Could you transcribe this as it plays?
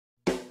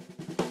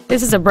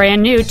This is a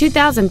brand new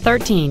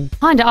 2013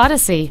 Honda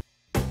Odyssey.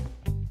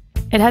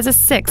 It has a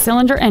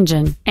 6-cylinder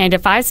engine and a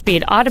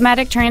 5-speed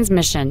automatic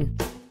transmission.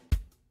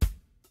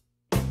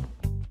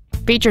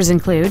 Features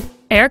include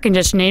air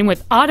conditioning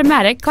with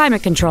automatic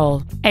climate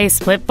control, a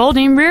split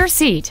folding rear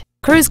seat,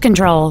 cruise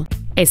control,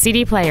 a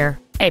CD player,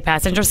 a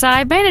passenger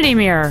side vanity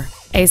mirror,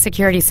 a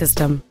security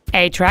system,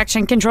 a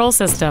traction control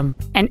system,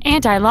 an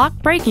anti-lock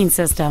braking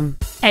system,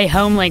 a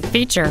home link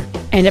feature,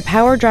 and a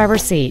power driver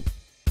seat.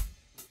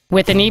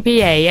 With an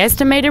EPA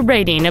estimated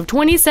rating of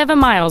 27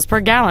 miles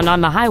per gallon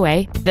on the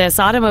highway, this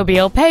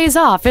automobile pays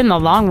off in the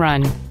long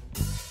run.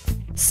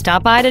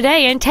 Stop by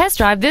today and test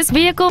drive this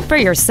vehicle for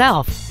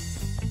yourself.